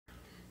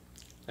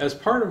As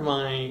part of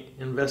my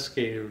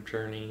investigative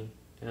journey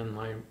and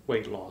my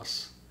weight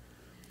loss,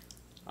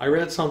 I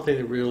read something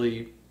that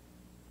really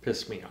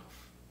pissed me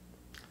off.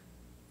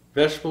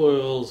 Vegetable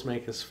oils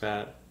make us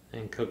fat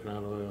and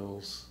coconut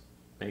oils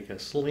make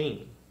us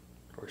lean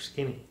or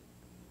skinny.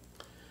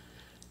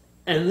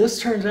 And this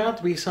turns out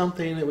to be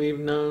something that we've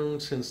known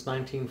since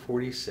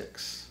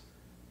 1946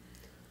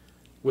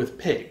 with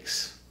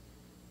pigs.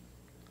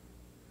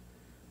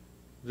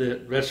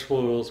 That vegetable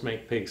oils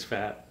make pigs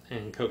fat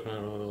and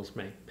coconut oils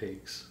make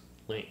pigs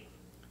lean.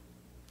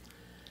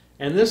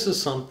 And this is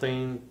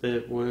something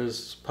that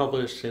was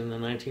published in the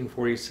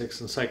 1946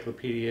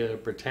 Encyclopedia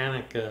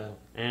Britannica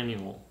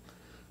Annual.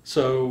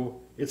 So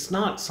it's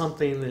not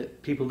something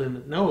that people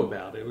didn't know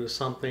about. It was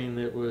something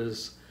that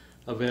was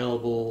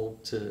available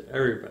to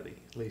everybody,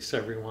 at least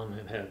everyone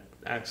that had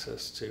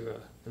access to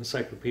an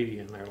encyclopedia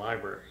in their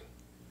library.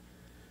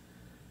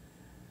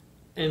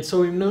 And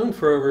so we've known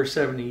for over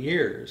 70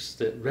 years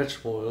that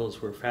vegetable oils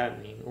were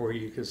fattening, or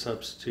you could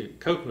substitute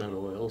coconut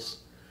oils,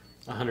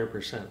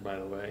 100% by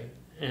the way,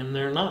 and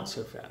they're not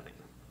so fattening.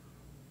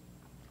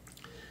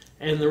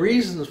 And the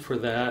reasons for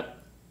that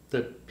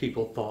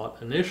people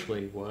thought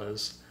initially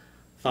was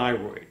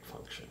thyroid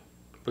function,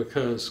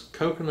 because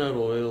coconut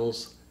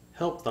oils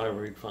help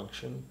thyroid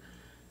function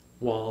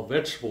while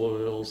vegetable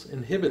oils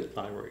inhibit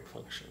thyroid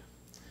function.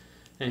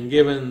 And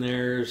given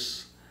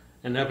there's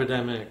an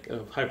epidemic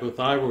of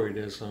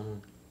hypothyroidism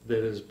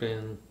that has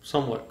been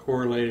somewhat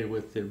correlated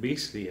with the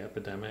obesity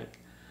epidemic,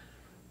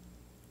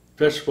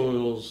 vegetable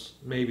oils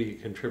may be a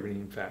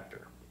contributing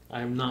factor.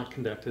 I have not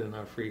conducted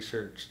enough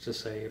research to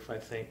say if I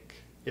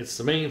think it's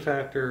the main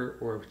factor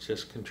or if it's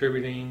just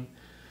contributing.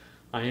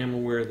 I am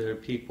aware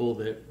that people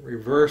that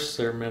reverse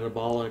their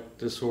metabolic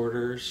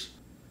disorders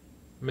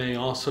may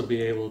also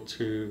be able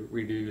to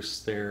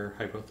reduce their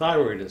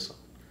hypothyroidism.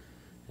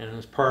 And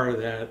as part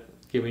of that,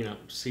 giving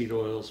up seed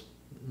oils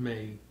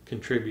may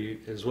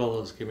contribute, as well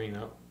as giving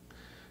up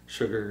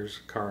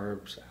sugars,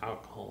 carbs,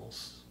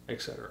 alcohols,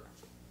 etc.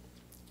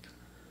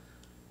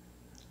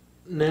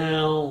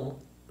 Now,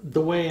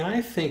 the way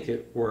I think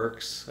it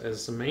works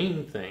as the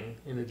main thing,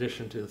 in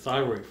addition to the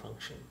thyroid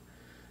function,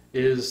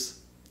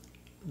 is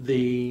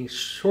the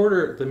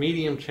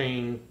medium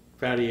chain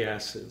fatty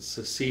acids,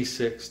 the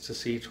C6 to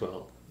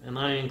C12. And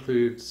I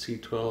include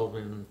C12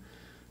 in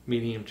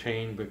medium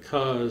chain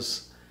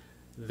because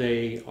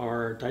they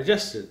are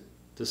digested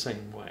the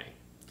same way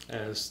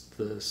as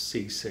the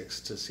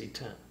C6 to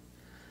C10.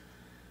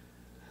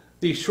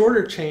 These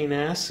shorter chain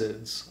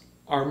acids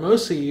are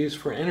mostly used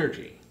for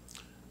energy.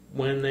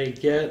 When you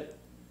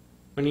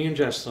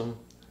ingest them,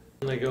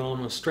 they go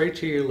almost straight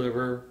to your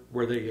liver,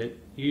 where they get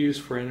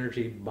used for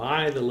energy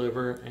by the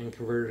liver and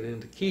converted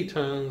into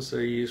ketones.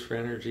 They're used for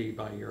energy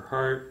by your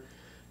heart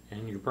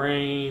and your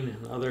brain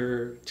and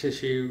other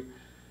tissue,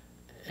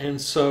 and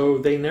so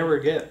they never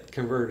get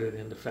converted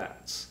into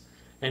fats.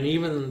 And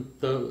even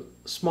the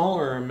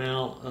smaller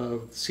amount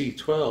of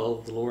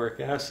C12, the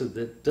lauric acid,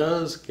 that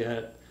does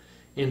get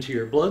into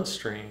your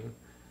bloodstream,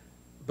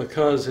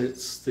 because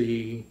it's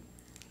the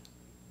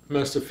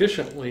most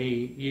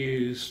efficiently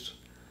used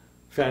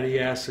fatty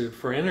acid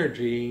for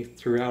energy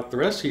throughout the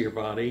rest of your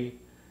body,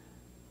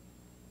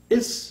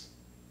 it's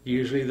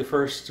usually the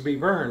first to be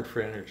burned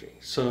for energy.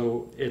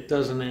 So it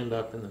doesn't end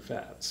up in the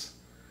fats.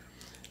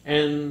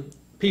 And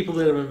people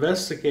that have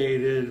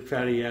investigated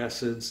fatty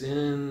acids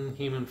in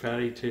human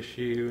fatty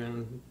tissue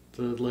and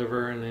the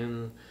liver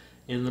and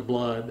in the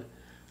blood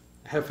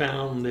have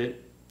found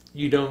that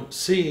you don't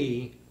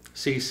see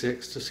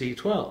C6 to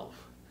C12.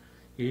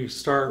 You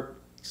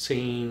start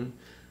seeing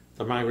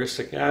the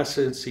myristic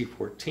acid,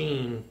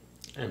 C14,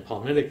 and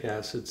palmitic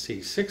acid,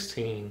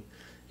 C16,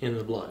 in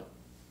the blood,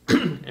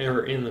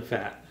 or in the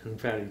fat and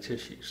fatty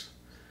tissues.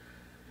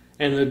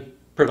 And the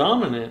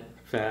predominant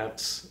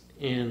fats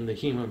in the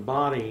human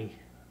body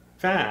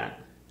fat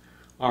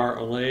are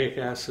oleic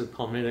acid,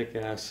 palmitic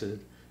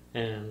acid,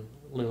 and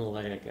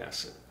linoleic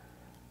acid.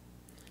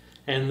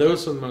 And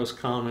those are the most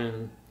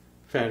common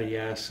fatty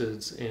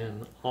acids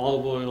in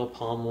olive oil,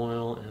 palm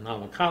oil, and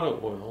avocado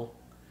oil.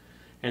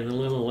 And the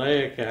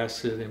linoleic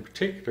acid in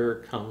particular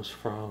comes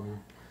from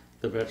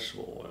the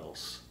vegetable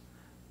oils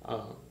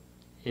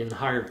in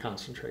higher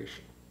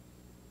concentration.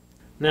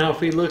 Now,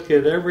 if we look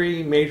at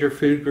every major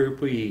food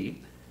group we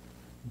eat,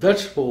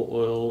 vegetable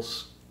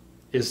oils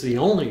is the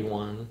only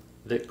one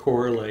that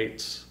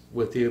correlates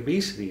with the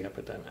obesity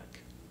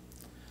epidemic.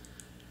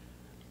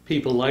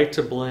 People like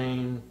to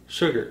blame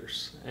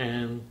sugars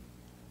and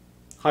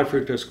high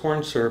fructose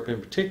corn syrup in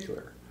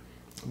particular.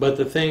 But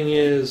the thing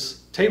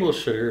is, table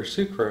sugar,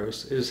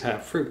 sucrose, is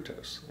half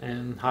fructose,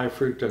 and high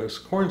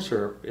fructose corn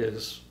syrup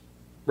is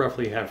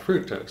roughly half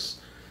fructose.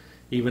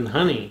 Even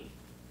honey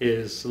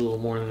is a little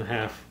more than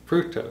half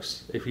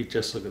fructose if you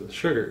just look at the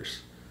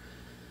sugars.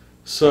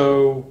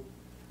 So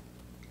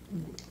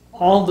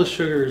all the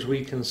sugars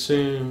we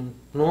consume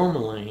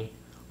normally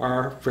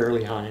are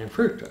fairly high in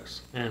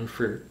fructose, and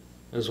fruit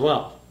as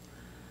well.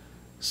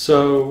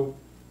 So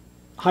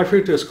high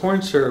fructose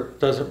corn syrup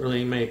doesn't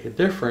really make a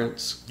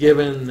difference,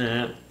 given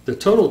that the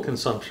total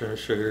consumption of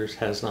sugars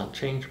has not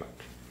changed much.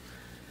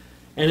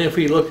 And if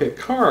we look at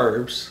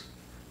carbs,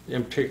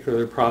 in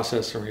particular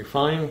processed and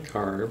refined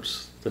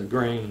carbs, the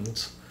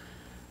grains,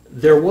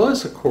 there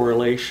was a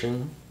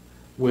correlation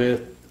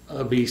with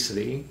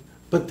obesity,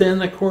 but then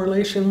the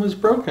correlation was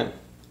broken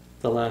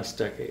the last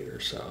decade or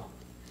so.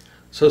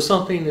 So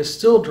something is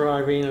still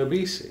driving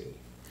obesity.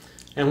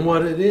 And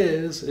what it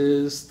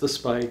is the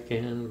spike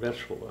in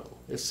vegetable oil.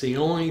 It's the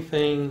only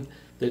thing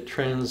that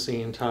trends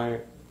the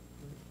entire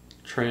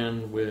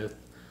trend with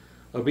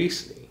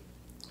obesity.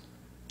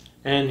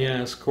 And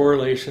yes,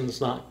 correlation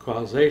is not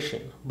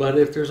causation. But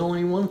if there's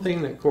only one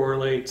thing that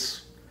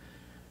correlates,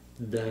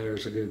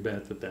 there's a good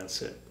bet that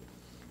that's it.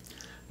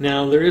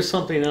 Now, there is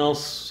something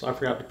else I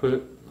forgot to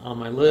put on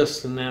my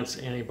list, and that's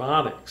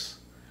antibiotics.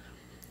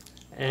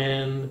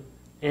 And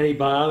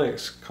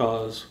antibiotics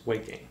cause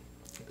weight gain.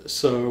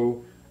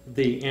 So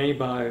the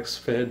antibiotics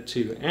fed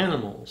to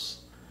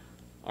animals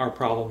are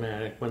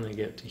problematic when they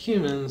get to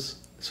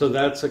humans, so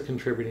that's a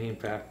contributing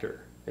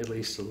factor, at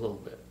least a little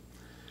bit.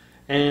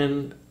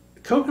 And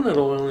coconut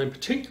oil in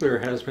particular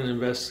has been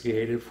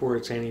investigated for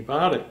its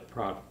antibiotic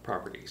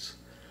properties.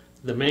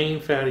 The main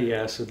fatty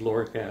acid,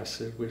 lauric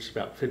acid, which is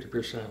about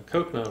 50% of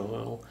coconut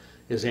oil,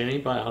 is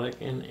antibiotic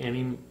and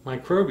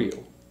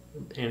antimicrobial,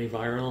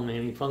 antiviral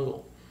and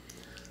antifungal.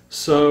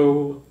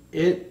 So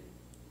it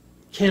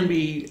can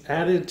be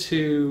added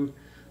to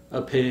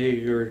a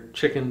pig or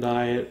chicken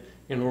diet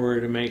in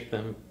order to make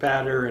them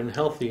fatter and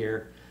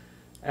healthier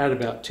at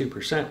about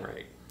 2%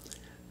 rate.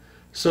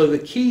 So the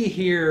key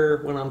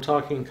here when I'm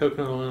talking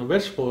coconut oil and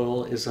vegetable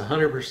oil is the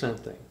 100%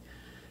 thing.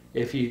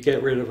 If you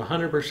get rid of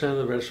 100% of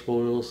the vegetable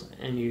oils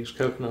and use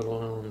coconut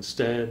oil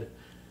instead,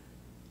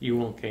 you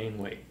won't gain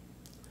weight.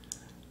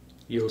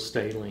 You'll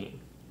stay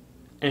lean.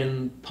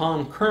 And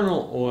palm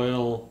kernel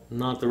oil,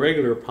 not the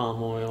regular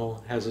palm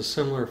oil, has a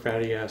similar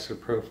fatty acid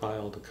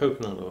profile to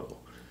coconut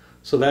oil.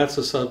 So that's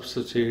a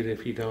substitute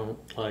if you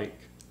don't like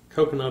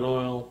coconut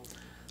oil.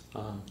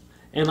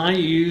 And I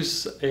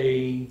use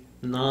a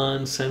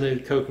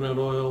non-scented coconut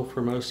oil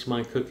for most of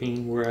my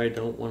cooking where I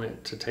don't want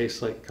it to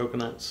taste like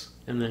coconuts,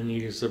 and then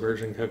use the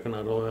virgin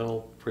coconut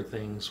oil for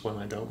things when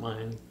I don't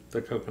mind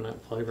the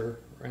coconut flavor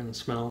and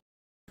smell.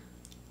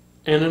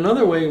 And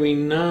another way we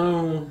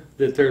know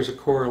that there's a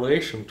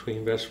correlation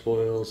between vegetable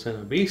oils and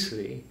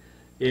obesity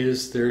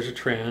is there's a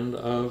trend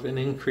of an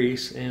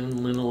increase in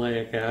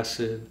linoleic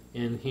acid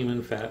in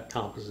human fat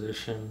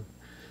composition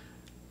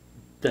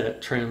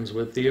that trends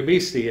with the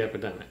obesity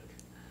epidemic.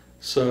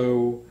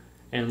 So,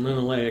 and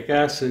linoleic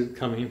acid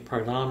coming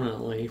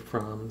predominantly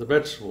from the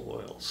vegetable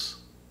oils.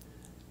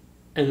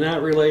 And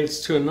that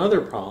relates to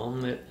another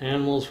problem that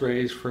animals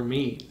raised for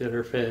meat that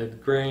are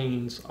fed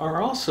grains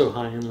are also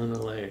high in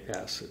linoleic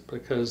acid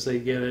because they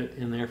get it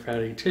in their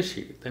fatty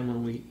tissue. Then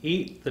when we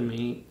eat the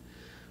meat,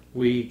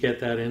 we get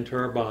that into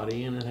our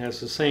body, and it has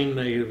the same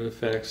negative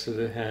effects that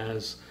it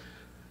has,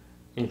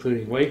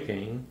 including weight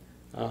gain,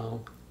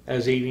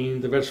 as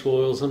eating the vegetable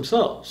oils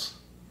themselves.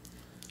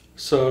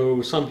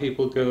 So some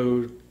people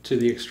go to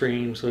the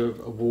extremes of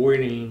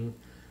avoiding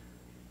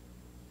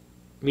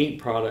meat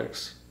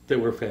products that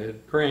were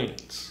fed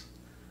grains,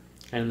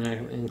 and that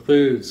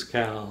includes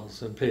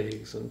cows and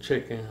pigs and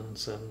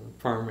chickens and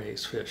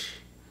farm-raised fish.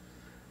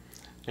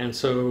 And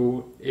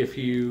so if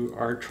you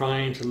are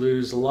trying to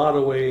lose a lot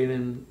of weight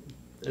and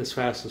as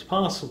fast as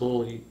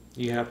possible,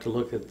 you have to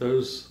look at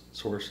those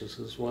sources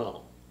as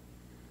well.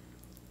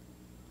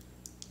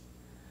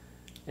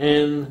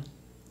 And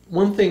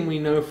one thing we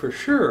know for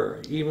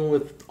sure, even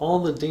with all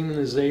the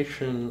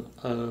demonization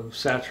of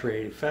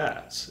saturated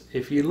fats,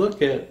 if you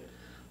look at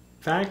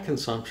fat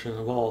consumption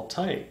of all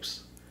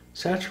types,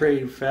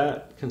 saturated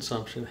fat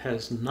consumption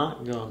has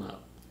not gone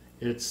up.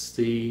 It's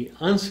the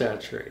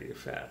unsaturated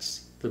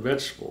fats, the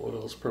vegetable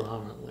oils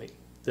predominantly,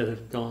 that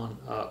have gone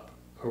up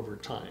over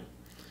time.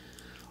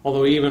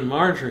 Although even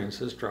margarines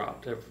has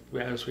dropped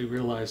as we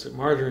realize that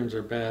margarines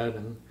are bad,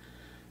 and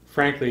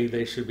frankly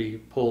they should be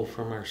pulled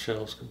from our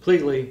shelves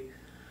completely,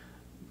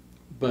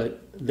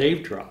 but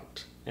they've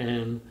dropped.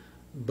 And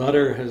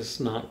butter has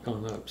not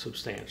gone up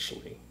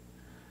substantially.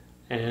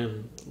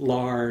 And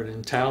lard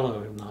and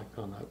tallow have not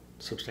gone up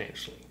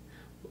substantially.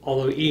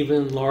 Although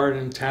even lard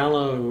and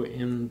tallow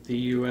in the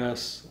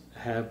US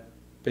have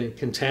been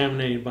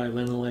contaminated by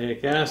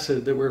linoleic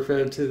acid that were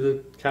fed to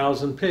the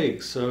cows and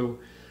pigs. So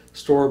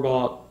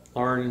store-bought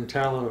lard and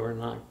tallow are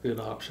not good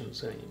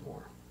options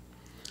anymore.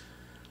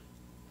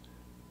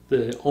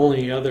 The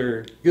only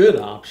other good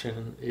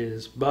option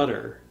is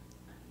butter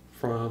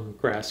from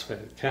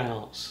grass-fed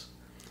cows.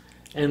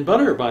 And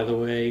butter, by the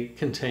way,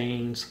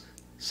 contains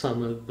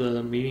some of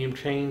the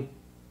medium-chain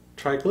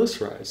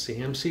triglycerides, the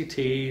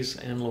MCTs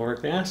and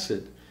lauric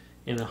acid,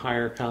 in a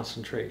higher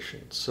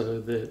concentration so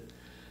that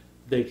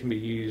they can be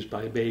used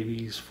by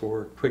babies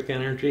for quick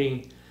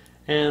energy,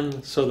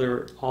 and so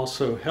they're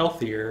also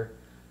healthier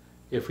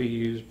if we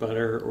use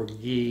butter or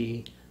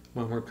ghee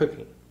when we're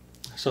cooking.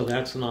 So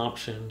that's an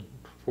option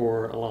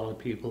for a lot of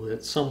people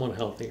that's somewhat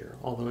healthier,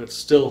 although it's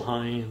still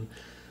high in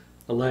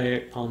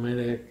oleic,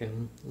 palmitic,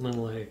 and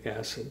linoleic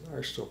acid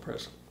are still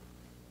present.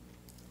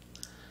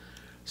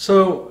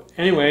 So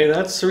anyway,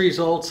 that's the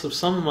results of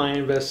some of my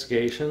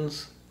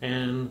investigations.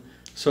 And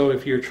so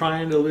if you're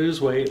trying to lose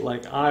weight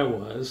like I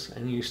was,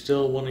 and you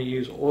still want to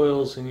use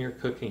oils in your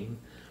cooking,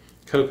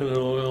 coconut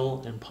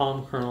oil and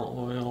palm kernel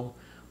oil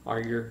are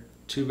your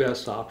two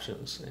best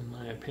options, in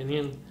my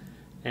opinion.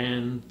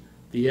 And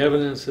the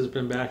evidence has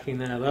been backing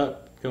that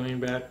up going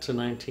back to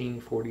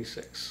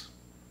 1946.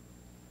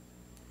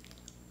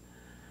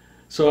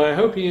 So I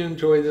hope you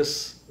enjoyed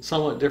this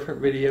somewhat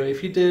different video.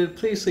 If you did,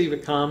 please leave a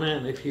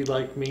comment if you'd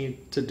like me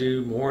to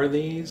do more of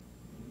these.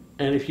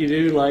 And if you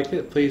do like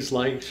it, please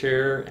like,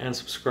 share, and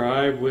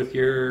subscribe with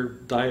your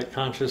diet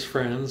conscious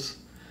friends.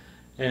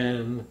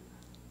 And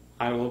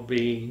I'll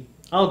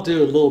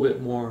do a little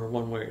bit more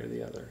one way or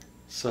the other.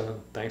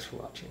 So thanks for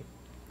watching.